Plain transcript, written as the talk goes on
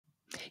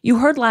You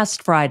heard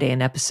last Friday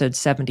in episode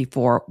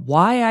 74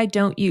 why I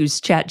don't use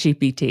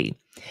ChatGPT.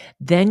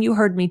 Then you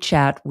heard me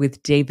chat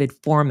with David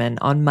Forman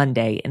on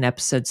Monday in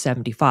episode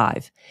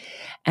 75,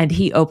 and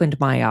he opened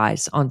my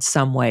eyes on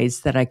some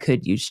ways that I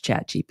could use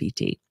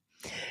ChatGPT.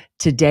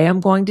 Today I'm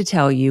going to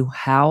tell you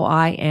how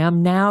I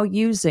am now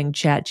using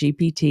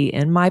ChatGPT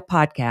in my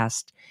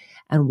podcast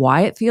and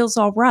why it feels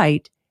all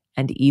right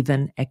and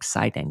even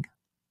exciting.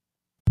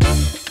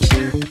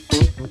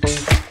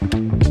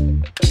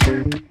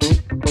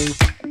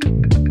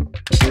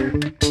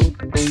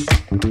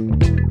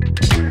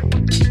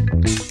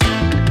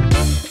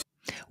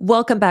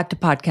 Welcome back to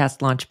Podcast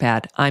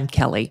Launchpad. I'm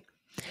Kelly.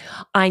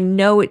 I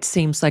know it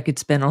seems like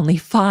it's been only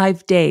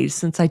 5 days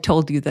since I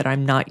told you that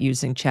I'm not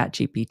using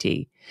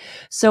ChatGPT.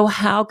 So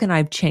how can I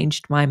have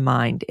changed my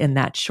mind in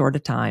that short a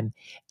time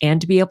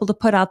and to be able to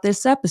put out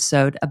this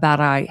episode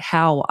about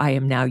how I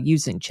am now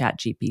using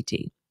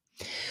ChatGPT?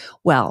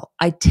 Well,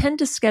 I tend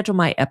to schedule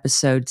my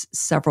episodes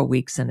several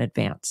weeks in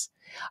advance.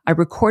 I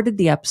recorded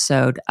the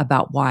episode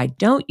about why I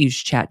don't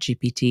use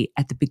ChatGPT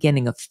at the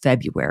beginning of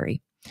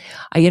February.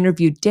 I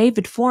interviewed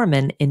David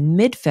Forman in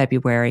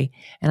mid-February,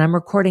 and I'm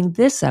recording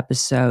this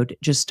episode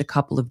just a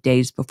couple of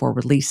days before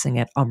releasing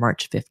it on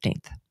March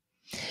 15th.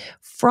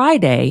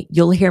 Friday,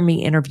 you'll hear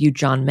me interview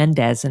John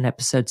Mendez in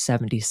episode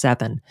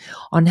 77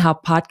 on how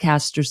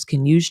podcasters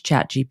can use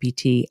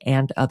ChatGPT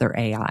and other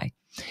AI.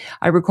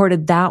 I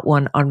recorded that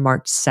one on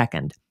March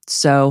 2nd.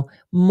 So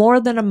more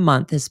than a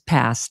month has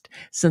passed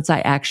since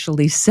I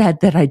actually said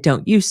that I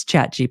don't use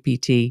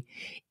ChatGPT,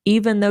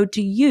 even though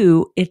to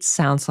you, it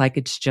sounds like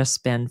it's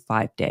just been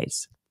 5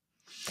 days.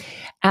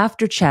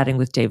 After chatting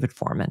with David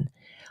Forman,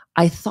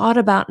 I thought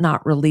about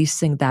not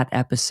releasing that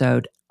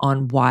episode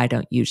on why I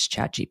don't use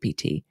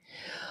ChatGPT,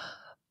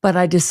 but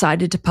I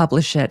decided to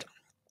publish it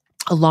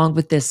along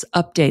with this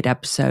update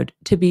episode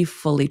to be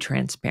fully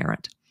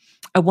transparent.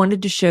 I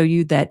wanted to show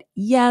you that,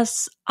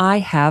 yes, I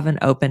have an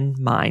open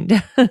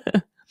mind.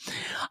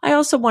 I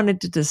also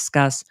wanted to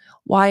discuss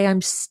why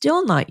I'm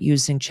still not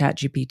using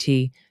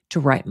ChatGPT to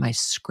write my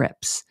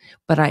scripts,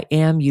 but I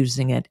am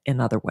using it in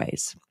other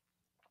ways.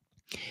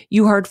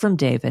 You heard from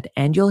David,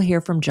 and you'll hear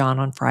from John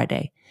on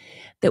Friday,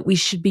 that we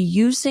should be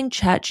using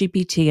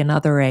ChatGPT and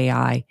other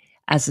AI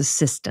as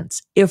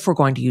assistants if we're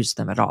going to use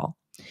them at all.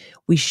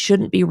 We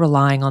shouldn't be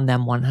relying on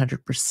them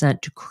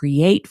 100% to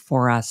create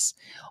for us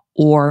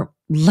or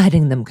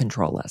letting them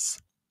control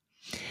us.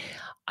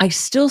 I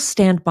still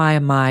stand by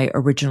my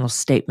original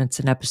statements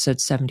in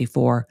episode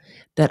 74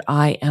 that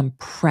I am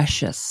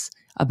precious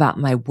about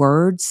my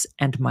words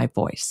and my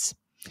voice.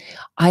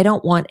 I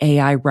don't want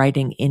AI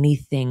writing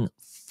anything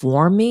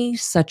for me,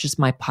 such as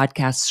my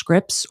podcast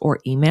scripts or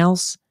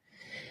emails.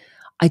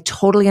 I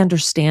totally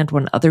understand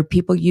when other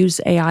people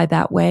use AI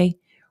that way.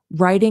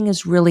 Writing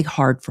is really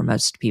hard for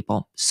most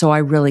people, so I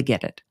really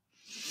get it.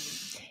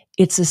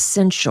 It's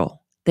essential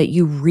that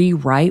you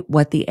rewrite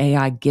what the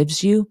AI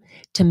gives you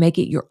to make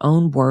it your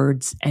own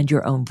words and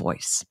your own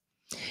voice.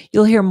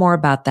 You'll hear more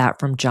about that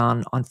from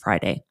John on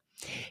Friday.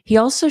 He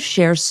also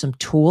shares some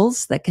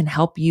tools that can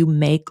help you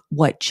make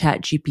what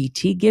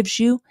ChatGPT gives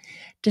you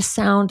to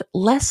sound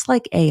less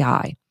like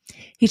AI.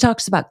 He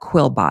talks about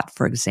Quillbot,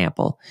 for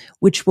example,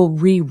 which will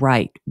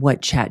rewrite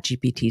what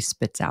ChatGPT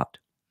spits out.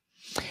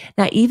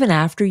 Now, even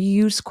after you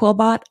use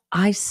Quillbot,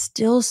 I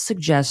still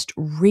suggest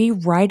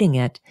rewriting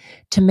it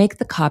to make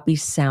the copy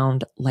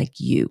sound like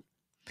you.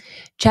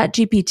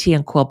 ChatGPT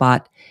and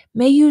Quillbot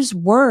may use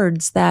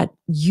words that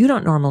you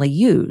don't normally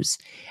use,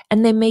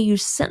 and they may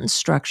use sentence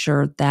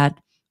structure that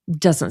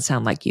doesn't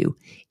sound like you,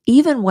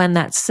 even when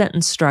that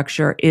sentence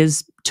structure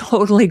is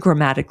totally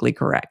grammatically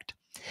correct.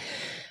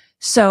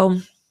 So,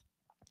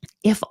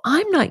 if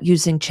I'm not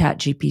using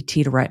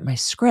ChatGPT to write my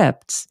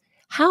scripts,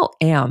 how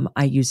am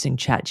I using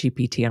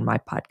ChatGPT in my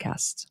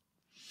podcasts?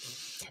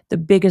 The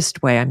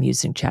biggest way I'm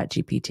using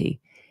ChatGPT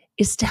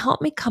is to help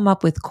me come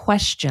up with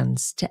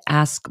questions to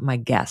ask my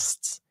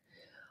guests.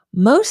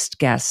 Most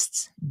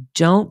guests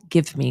don't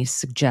give me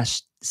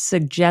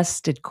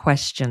suggested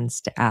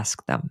questions to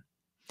ask them.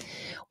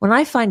 When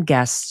I find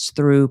guests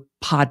through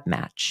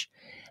Podmatch,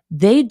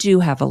 they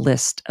do have a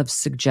list of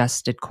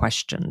suggested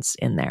questions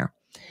in there,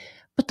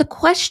 but the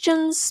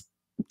questions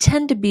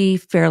tend to be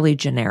fairly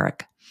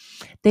generic.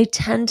 They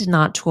tend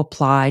not to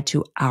apply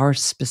to our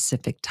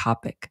specific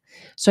topic,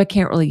 so I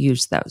can't really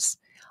use those.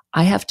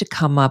 I have to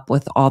come up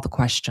with all the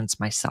questions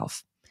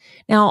myself.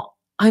 Now,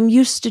 I'm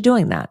used to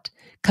doing that,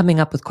 coming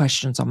up with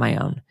questions on my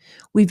own.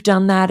 We've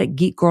done that at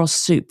Geek Girl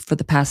Soup for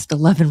the past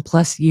 11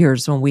 plus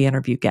years when we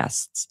interview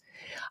guests.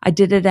 I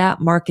did it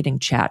at Marketing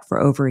Chat for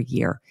over a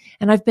year,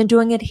 and I've been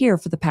doing it here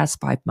for the past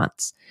 5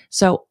 months.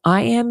 So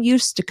I am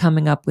used to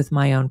coming up with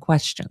my own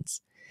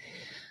questions.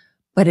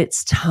 But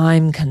it's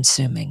time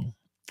consuming,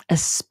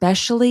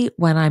 especially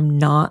when I'm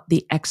not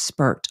the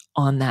expert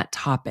on that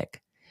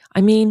topic.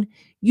 I mean,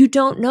 you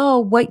don't know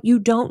what you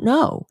don't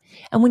know.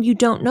 And when you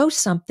don't know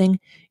something,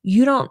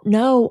 you don't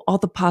know all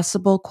the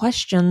possible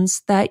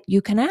questions that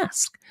you can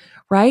ask,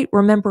 right?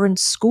 Remember in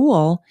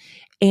school,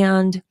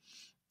 and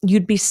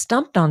you'd be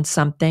stumped on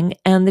something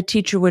and the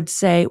teacher would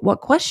say,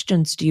 "What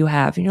questions do you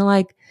have?" And you're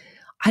like,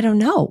 "I don't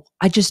know.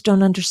 I just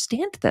don't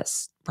understand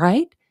this,"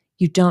 right?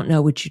 You don't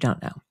know what you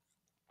don't know.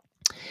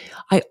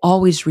 I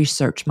always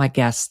research my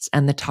guests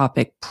and the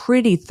topic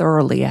pretty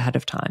thoroughly ahead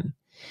of time.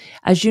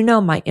 As you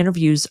know, my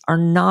interviews are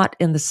not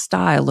in the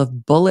style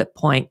of bullet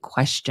point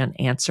question,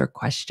 answer,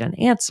 question,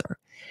 answer.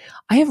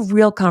 I have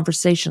real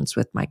conversations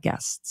with my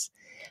guests.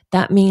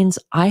 That means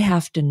I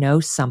have to know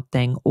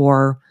something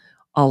or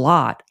a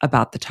lot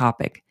about the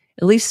topic.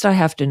 At least I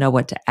have to know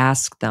what to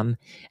ask them,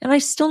 and I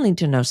still need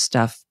to know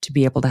stuff to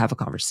be able to have a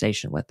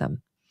conversation with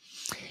them.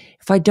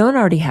 If I don't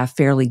already have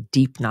fairly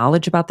deep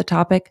knowledge about the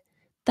topic,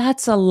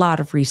 that's a lot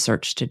of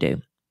research to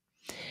do.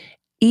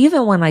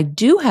 Even when I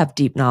do have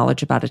deep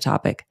knowledge about a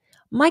topic,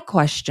 my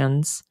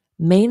questions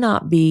may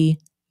not be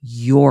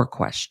your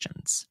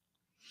questions.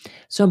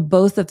 So, in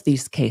both of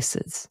these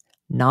cases,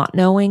 not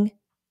knowing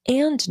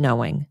and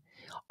knowing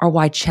are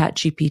why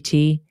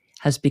ChatGPT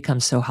has become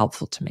so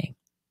helpful to me.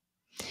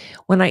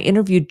 When I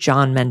interviewed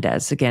John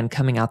Mendez, again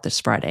coming out this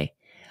Friday,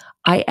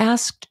 I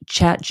asked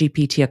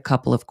ChatGPT a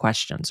couple of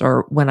questions,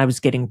 or when I was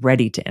getting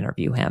ready to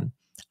interview him,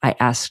 I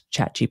asked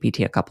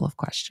ChatGPT a couple of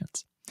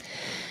questions.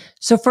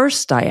 So,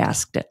 first, I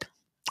asked it,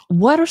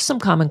 what are some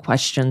common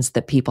questions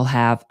that people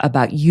have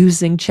about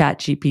using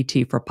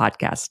ChatGPT for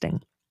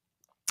podcasting?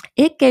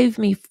 It gave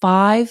me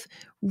 5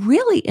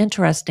 really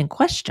interesting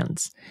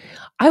questions.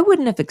 I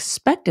wouldn't have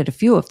expected a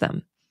few of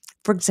them.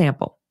 For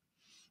example,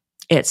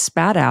 it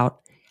spat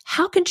out,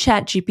 how can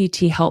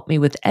ChatGPT help me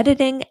with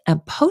editing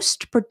and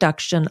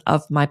post-production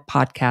of my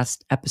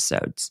podcast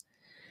episodes?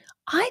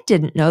 I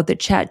didn't know that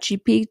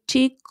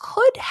ChatGPT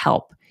could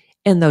help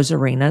in those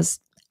arenas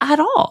at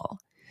all.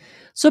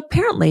 So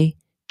apparently,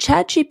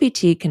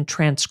 ChatGPT can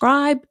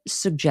transcribe,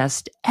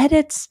 suggest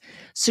edits,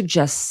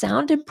 suggest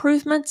sound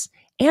improvements,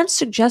 and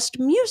suggest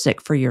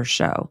music for your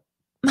show.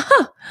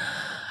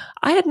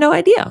 I had no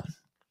idea.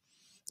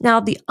 Now,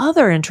 the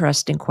other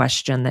interesting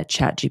question that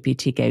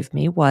ChatGPT gave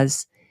me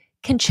was,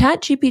 can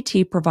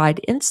ChatGPT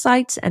provide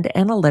insights and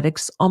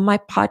analytics on my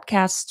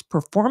podcast's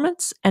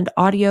performance and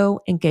audience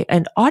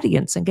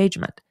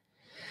engagement?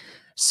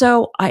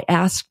 So I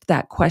asked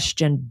that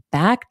question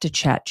back to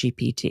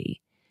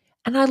ChatGPT,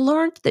 and I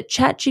learned that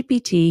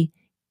ChatGPT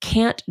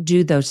can't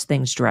do those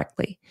things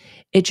directly.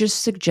 It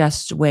just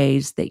suggests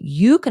ways that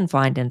you can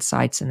find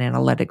insights and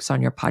analytics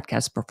on your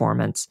podcast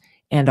performance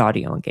and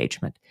audio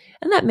engagement.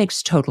 And that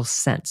makes total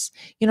sense.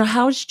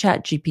 How is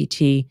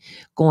ChatGPT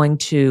going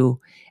to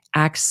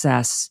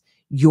access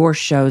your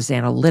show's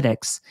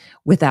analytics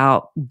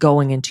without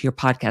going into your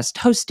podcast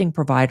hosting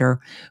provider,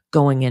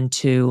 going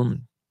into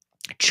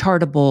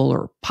Chartable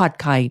or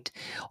Podkite,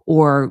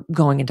 or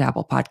going into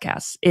Apple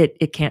Podcasts?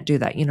 It can't do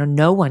that.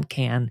 No one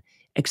can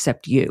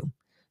except you.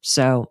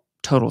 So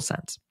total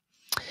sense.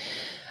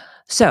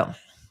 So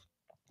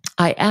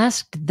I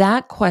asked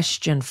that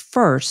question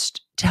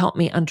first to help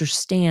me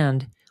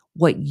understand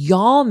what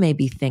y'all may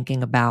be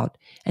thinking about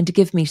and to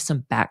give me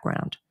some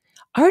background.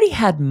 I already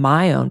had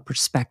my own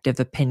perspective,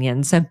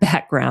 opinions, and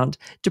background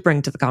to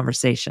bring to the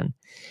conversation,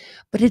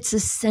 but it's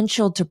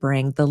essential to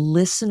bring the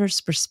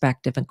listener's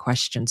perspective and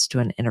questions to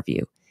an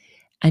interview.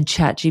 And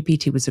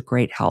ChatGPT was a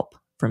great help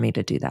for me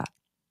to do that.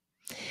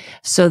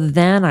 So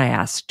then I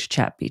asked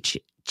ChatGPT,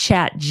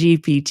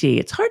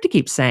 it's hard to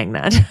keep saying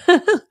that.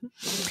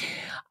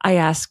 I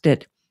asked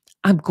it,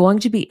 I'm going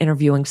to be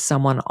interviewing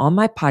someone on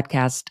my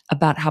podcast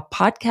about how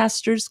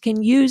podcasters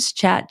can use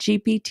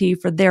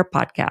ChatGPT for their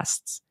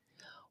podcasts.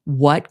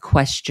 What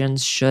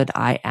questions should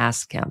I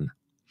ask him?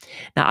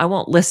 Now, I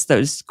won't list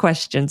those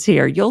questions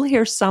here. You'll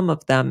hear some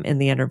of them in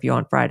the interview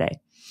on Friday.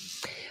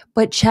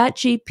 But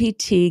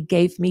ChatGPT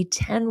gave me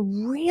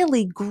 10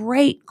 really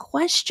great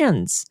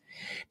questions.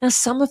 Now,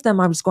 some of them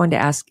I was going to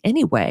ask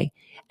anyway,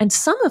 and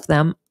some of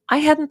them I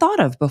hadn't thought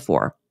of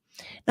before.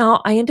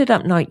 Now, I ended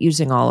up not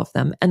using all of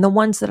them, and the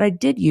ones that I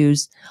did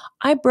use,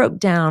 I broke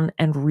down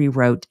and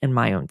rewrote in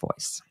my own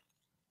voice.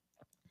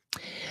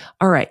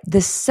 All right,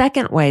 the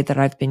second way that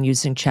I've been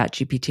using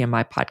ChatGPT in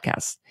my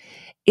podcast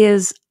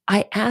is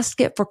I ask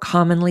it for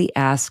commonly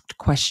asked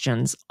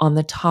questions on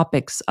the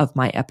topics of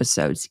my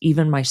episodes,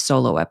 even my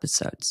solo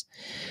episodes.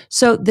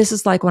 So this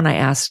is like when I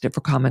asked it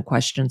for common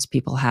questions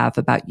people have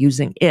about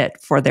using it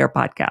for their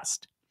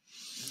podcast.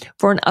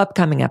 For an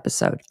upcoming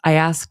episode, I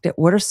asked it,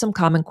 what are some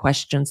common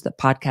questions that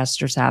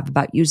podcasters have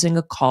about using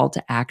a call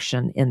to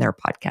action in their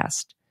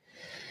podcast?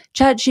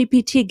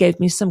 ChatGPT gave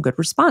me some good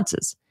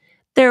responses.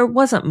 There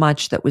wasn't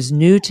much that was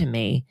new to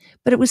me,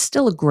 but it was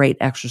still a great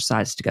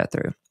exercise to go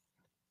through.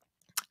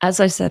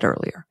 As I said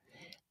earlier,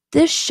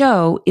 this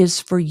show is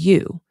for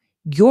you.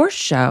 Your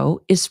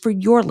show is for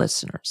your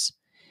listeners.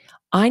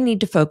 I need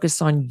to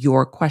focus on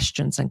your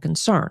questions and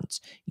concerns.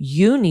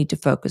 You need to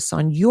focus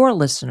on your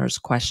listeners'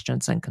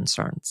 questions and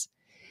concerns.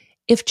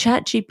 If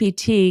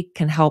ChatGPT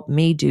can help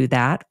me do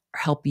that, or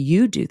help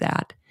you do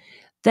that,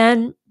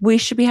 then we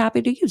should be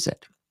happy to use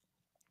it.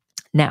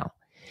 Now,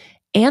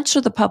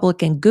 Answer the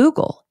Public in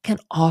Google can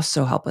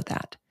also help with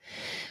that.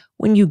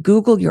 When you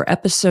Google your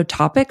episode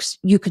topics,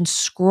 you can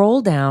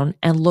scroll down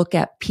and look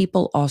at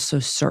people also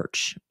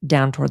search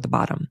down toward the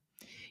bottom.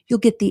 You'll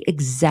get the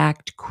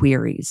exact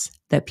queries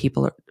that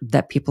people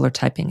are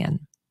typing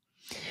in.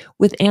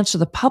 With Answer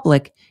the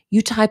Public,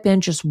 you type in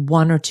just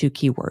one or two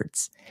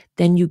keywords.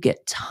 Then you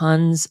get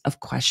tons of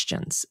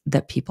questions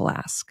that people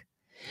ask.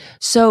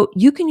 So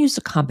you can use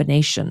a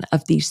combination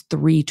of these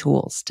three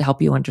tools to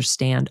help you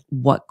understand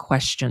what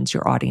questions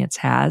your audience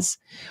has,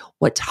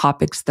 what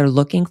topics they're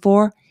looking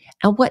for,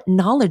 and what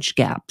knowledge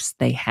gaps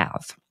they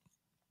have.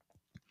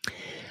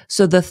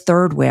 So the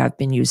third way I've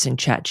been using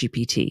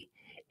ChatGPT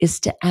is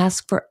to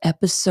ask for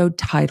episode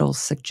title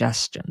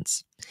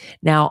suggestions.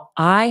 Now,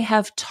 I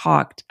have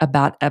talked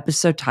about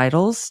episode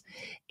titles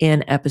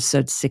in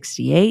episode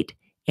 68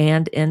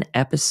 and in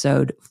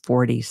episode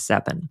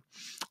 47.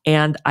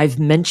 And I've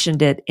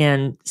mentioned it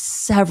in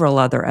several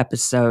other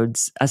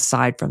episodes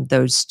aside from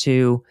those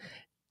two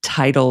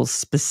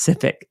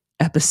title-specific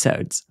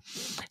episodes.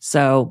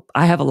 So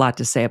I have a lot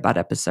to say about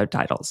episode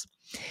titles.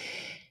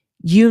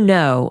 You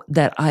know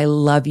that I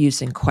love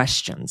using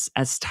questions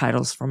as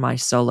titles for my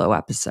solo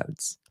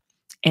episodes.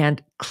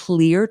 And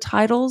clear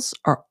titles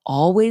are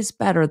always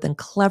better than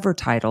clever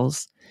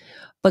titles,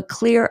 but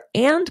clear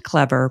and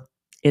clever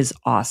is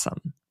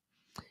awesome.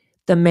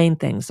 The main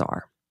things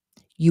are,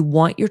 you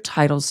want your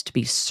titles to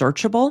be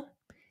searchable,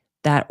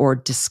 or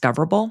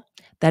discoverable.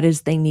 That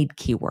is, they need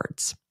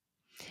keywords.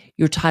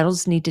 Your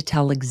titles need to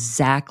tell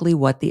exactly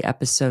what the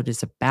episode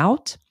is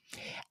about,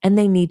 and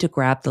they need to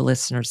grab the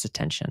listener's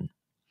attention.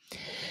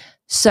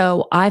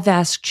 So I've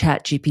asked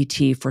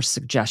ChatGPT for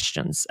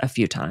suggestions a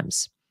few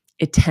times.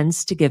 It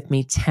tends to give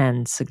me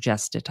 10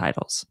 suggested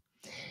titles.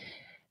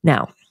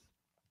 Now,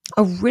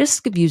 a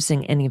risk of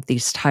using any of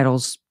these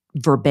titles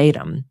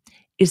verbatim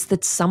is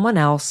that someone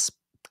else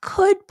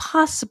could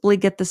possibly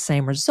get the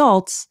same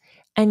results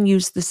and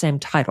use the same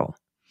title.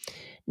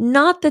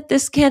 Not that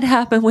this can't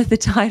happen with a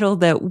title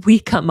that we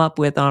come up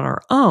with on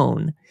our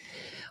own,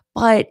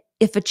 but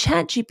if a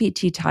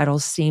ChatGPT title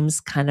seems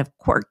kind of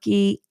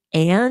quirky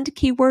and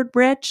keyword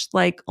rich,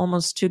 like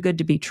almost too good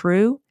to be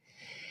true,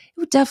 it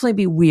would definitely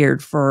be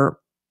weird for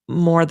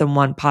more than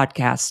one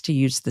podcast to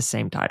use the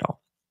same title.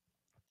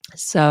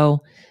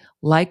 So,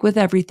 like with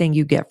everything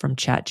you get from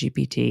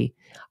ChatGPT,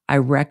 I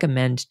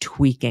recommend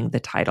tweaking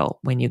the title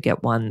when you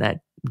get one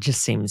that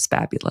just seems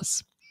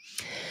fabulous.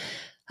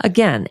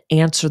 Again,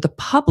 Answer the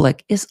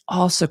Public is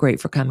also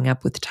great for coming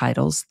up with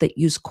titles that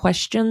use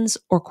questions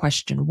or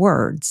question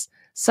words,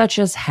 such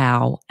as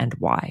how and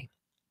why.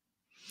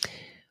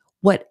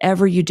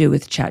 Whatever you do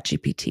with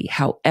ChatGPT,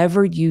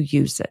 however you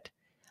use it,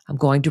 I'm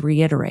going to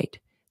reiterate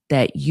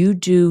that you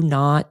do,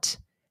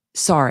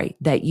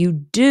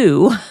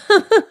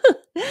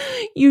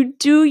 you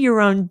do your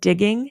own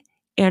digging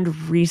and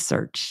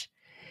research.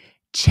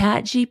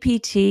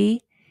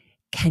 ChatGPT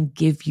can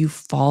give you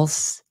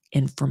false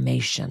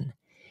information.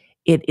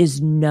 It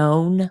is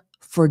known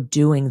for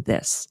doing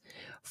this,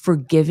 for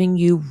giving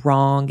you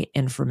wrong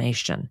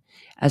information.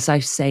 As I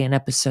say in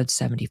episode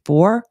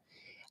 74,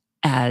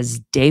 as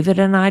David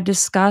and I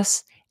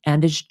discuss,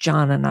 and as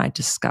John and I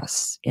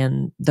discuss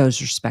in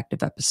those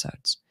respective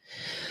episodes.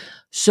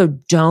 So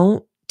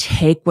don't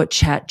take what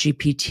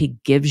ChatGPT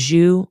gives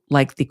you,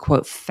 like the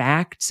quote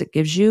facts it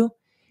gives you,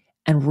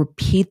 and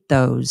repeat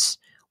those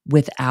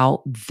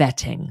without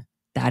vetting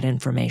that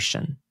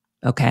information.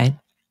 Okay?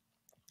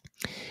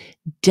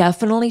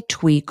 Definitely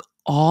tweak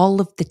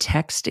all of the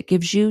text it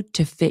gives you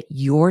to fit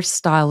your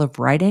style of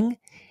writing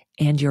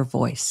and your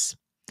voice.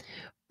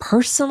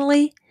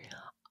 Personally,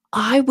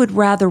 I would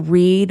rather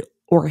read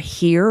or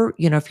hear,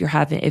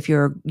 if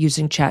you're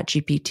using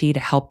ChatGPT to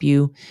help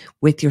you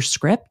with your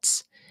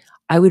scripts,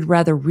 I would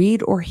rather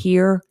read or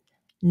hear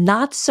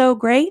not so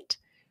great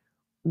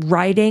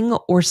writing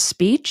or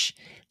speech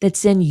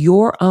that's in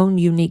your own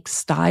unique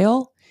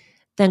style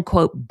than,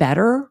 quote,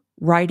 better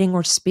writing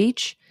or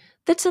speech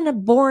that's in a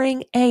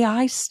boring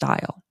AI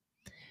style.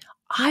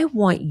 I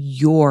want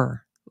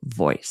your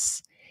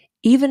voice,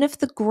 even if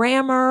the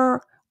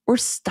grammar or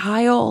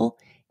style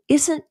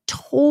isn't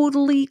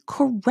totally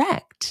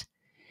correct.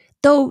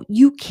 Though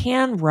you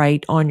can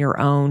write on your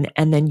own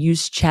and then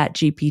use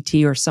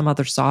ChatGPT or some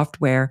other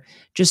software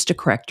just to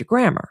correct your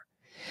grammar.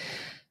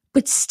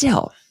 But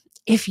still,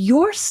 if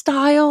your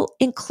style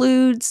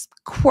includes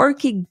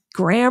quirky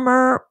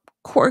grammar,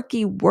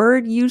 quirky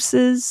word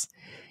usage,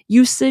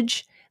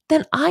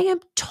 then I am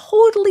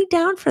totally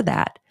down for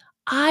that.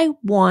 I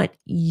want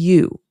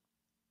you.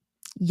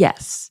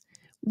 Yes,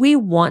 we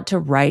want to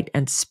write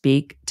and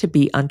speak to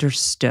be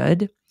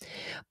understood,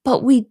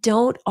 but we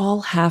don't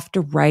all have to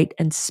write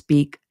and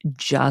speak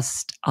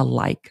just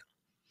alike.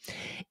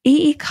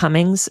 E. E.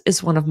 Cummings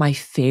is one of my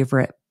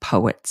favorite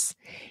poets.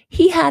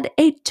 He had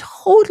a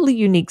totally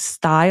unique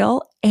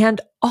style and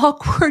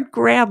awkward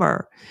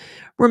grammar.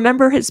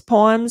 Remember his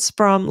poems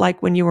from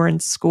like when you were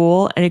in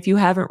school? And if you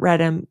haven't read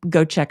them,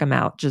 go check them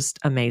out. Just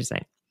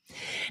amazing.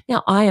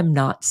 Now, I am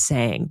not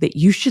saying that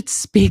you should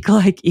speak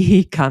like E.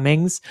 E.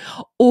 Cummings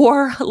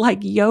or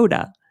like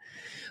Yoda.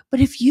 But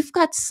if you've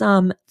got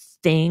some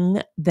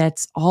thing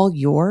that's all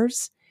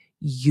yours,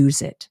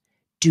 use it.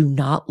 Do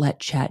not let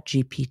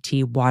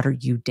ChatGPT water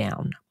you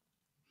down.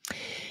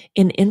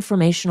 In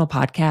informational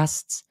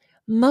podcasts,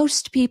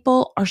 most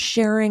people are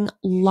sharing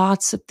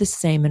lots of the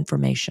same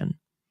information.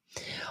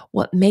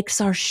 What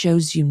makes our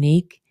shows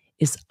unique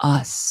is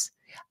us,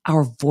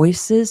 our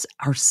voices,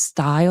 our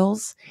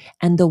styles,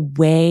 and the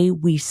way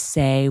we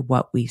say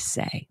what we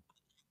say.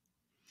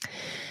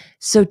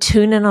 So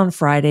tune in on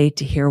Friday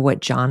to hear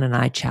what John and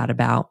I chat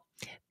about.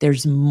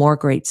 There's more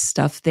great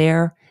stuff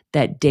there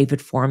that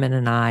David Forman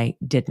and I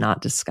did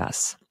not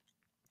discuss.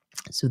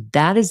 So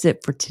that is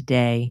it for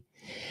today.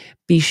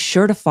 Be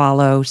sure to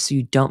follow so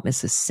you don't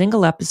miss a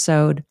single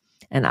episode,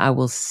 and I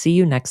will see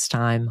you next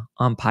time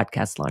on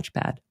Podcast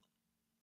Launchpad.